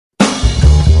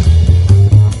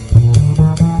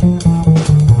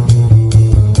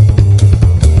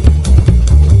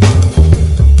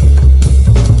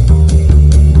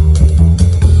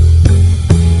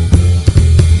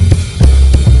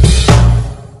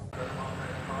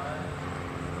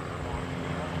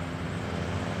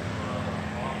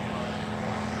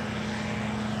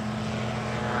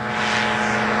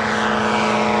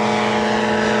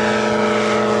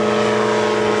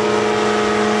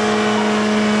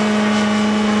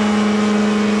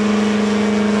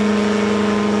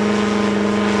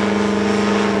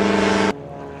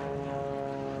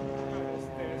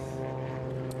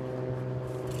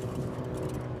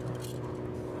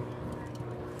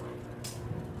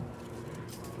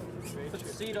Put the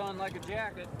seat on like a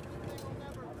jacket.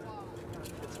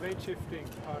 It's weight shifting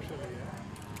partially, yeah.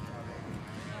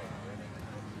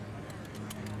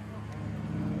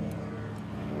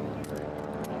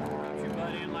 Drops your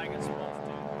butt in like it's supposed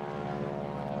to.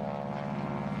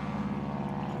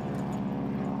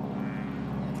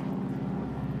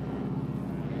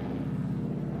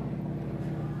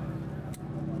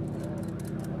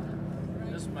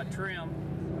 This is my trim.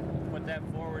 Put that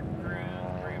forward and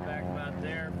cruise, bring it back about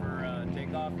there for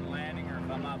takeoff and landing, or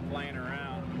if I'm not playing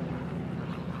around.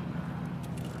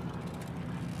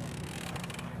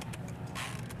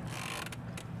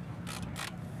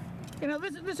 You know,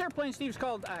 this airplane, Steve's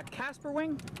called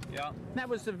Kasperwing. Yeah. That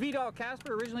was the Witold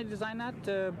Kasper originally designed that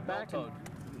back.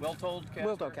 Witold Kasper.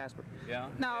 Witold Kasper. Yeah.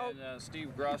 Now, and Steve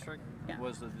Grossruck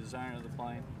was the designer of the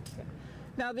plane. Okay.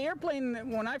 Now, the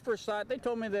airplane, when I first saw it, they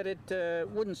told me that it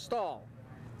wouldn't stall.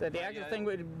 That the actual thing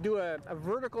would do a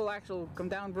vertical axle, come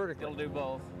down vertically. It'll do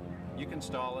both. You can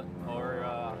stall it, or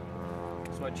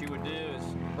so what you would do is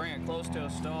bring it close to a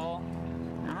stall.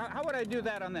 Now, how would I do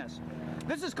that on this?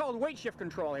 This is called weight shift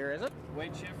control here, is it?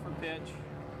 Weight shift for pitch.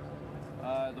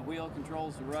 The wheel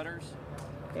controls the rudders.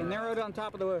 Okay, narrowed on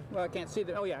top of the, well, I can't see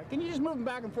the, oh yeah. Can you just move them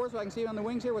back and forth so I can see on the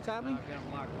wings here what's happening? I've got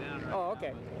them locked down right Oh,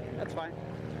 okay. now, That's fine.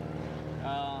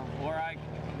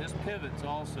 This pivots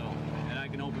also, and I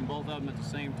can open both of them at the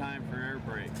same time for air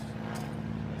brakes,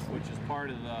 which is part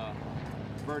of the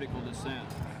vertical descent.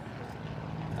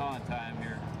 On time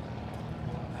here.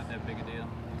 Not that big a deal.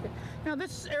 Now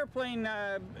this airplane,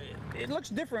 it looks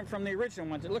different from the original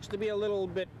ones. It looks to be a little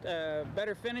bit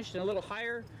better finished and a little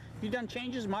higher. You done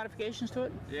changes, modifications to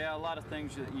it? Yeah, a lot of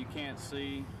things that you can't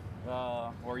see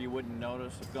or you wouldn't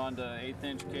notice. I've gone to 1/8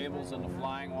 inch cables and the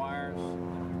flying wires.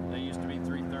 They used to be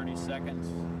 3/32.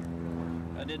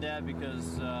 I did that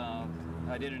because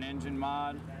I did an engine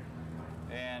mod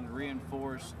and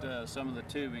reinforced some of the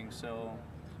tubing, so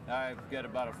I've got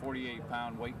about a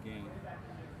 48-pound weight gain.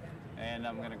 And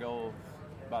I'm going to go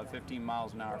about 15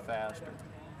 miles an hour faster.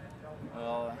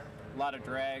 A lot of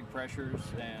drag pressures,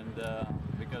 and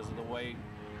because of the weight,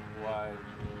 why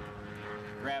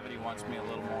gravity wants me a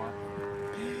little more.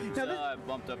 So I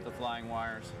bumped up the flying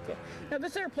wires. Okay. Now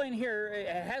this airplane here, it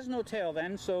has no tail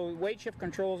then, so weight shift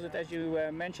controls it as you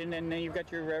mentioned, and then you've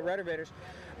got your rudder rotators.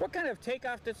 What kind of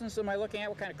takeoff distance am I looking at?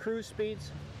 What kind of cruise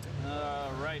speeds?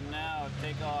 Right now,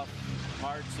 takeoff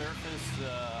hard surface,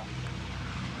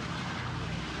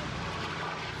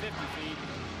 50 feet.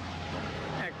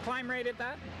 Climb rate at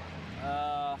that?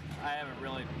 I haven't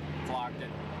really clocked it.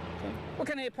 Okay. What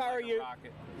kind of power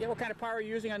rocket. Yeah, what kind of power are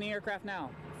you using on the aircraft now?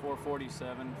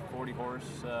 447, 40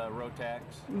 horse Rotax.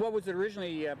 What was it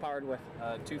originally powered with?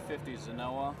 250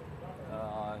 Zenoa,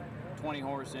 20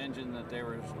 horse engine that they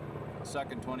were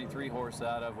sucking 23 horse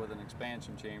out of with an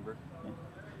expansion chamber. Yeah.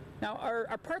 Now,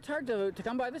 are parts hard to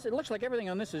come by this? It looks like everything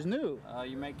on this is new.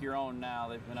 You make your own now.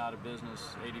 They've been out of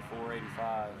business 84,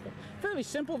 85. Fairly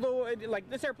simple though, like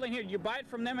this airplane here, you buy it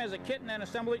from them as a kit and then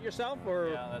assemble it yourself? Or?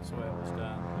 Yeah, that's the way it was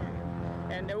done.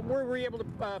 And where were you able to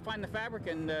find the fabric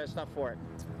and stuff for it?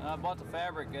 I bought the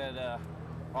fabric at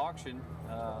auction.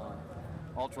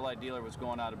 Ultralight dealer was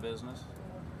going out of business.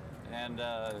 And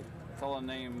a fellow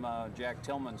named Jack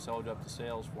Tillman sold up the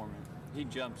sales for me. He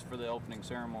jumps for the opening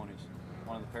ceremonies.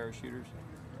 One of the parachuters.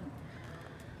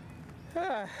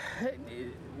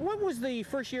 What was the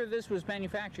first year this was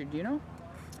manufactured, do you know?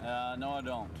 No, I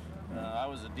don't. I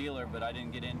was a dealer, but I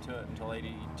didn't get into it until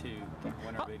 82,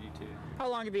 winter of 82. How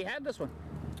long have you had this one?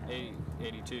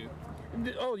 82.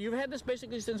 Oh, you've had this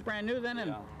basically since brand new then?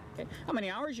 Yeah. Okay. How many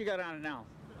hours you got on it now?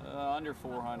 Under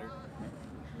 400.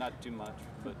 Not too much,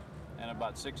 but and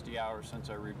about 60 hours since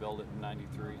I rebuilt it in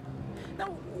 93. Now,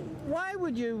 why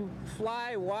would you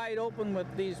fly wide open with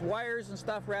these wires and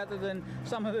stuff rather than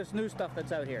some of this new stuff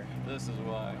that's out here? This is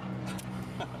why.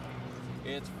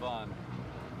 It's fun.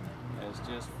 It's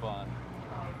just fun.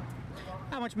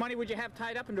 How much money would you have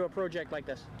tied up into a project like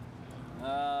this?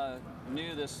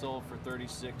 New this sold for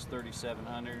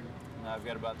 $3,700. And I've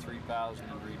got about $3,000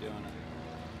 in redoing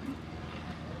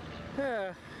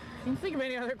it. Can you think of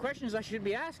any other questions I should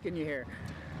be asking you here?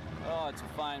 Oh, it's a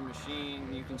fine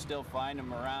machine. You can still find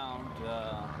them around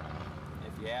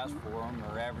if you ask for them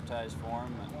or advertise for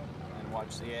them and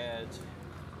watch the ads.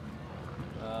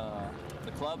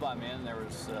 The club I'm in, there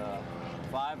was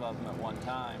 5 of them at one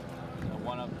time.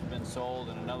 One of them's been sold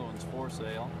and another one's for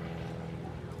sale.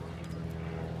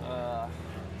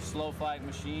 Slow flight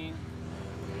machine.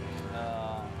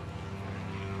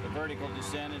 The vertical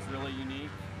descent is really unique.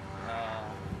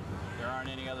 There aren't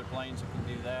any other planes that can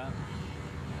do that.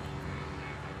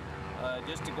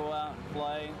 Just to go out and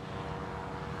play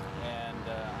and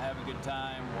have a good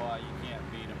time, well, you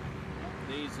can't beat them.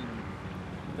 These and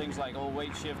things like old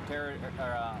weight shift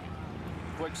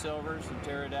quicksilvers and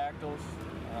pterodactyls,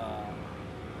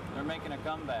 they're making a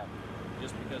comeback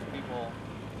just because people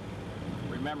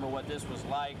remember what this was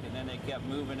like, and then they kept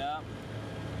moving up,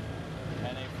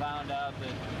 and they found out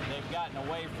that they've gotten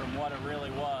away from what it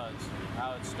really was,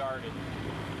 how it started,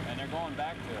 and they're going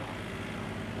back to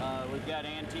it. We've got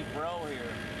Antique Row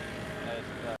here at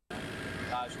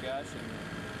Oshkosh,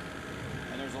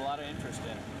 and there's a lot of interest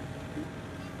in it.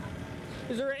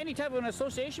 Is there any type of an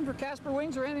association for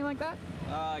Kasperwings or anything like that?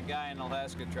 A guy in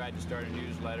Alaska tried to start a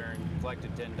newsletter and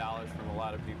collected $10 from a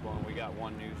lot of people, and we got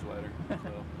one newsletter.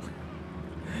 So.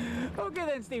 Okay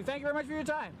then, Steve. Thank you very much for your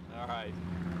time. All right.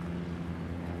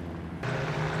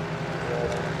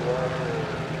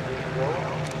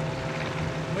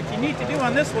 What you need to do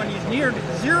on this one is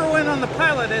zero in on the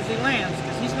pilot as he lands,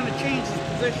 because he's going to change his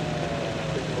position.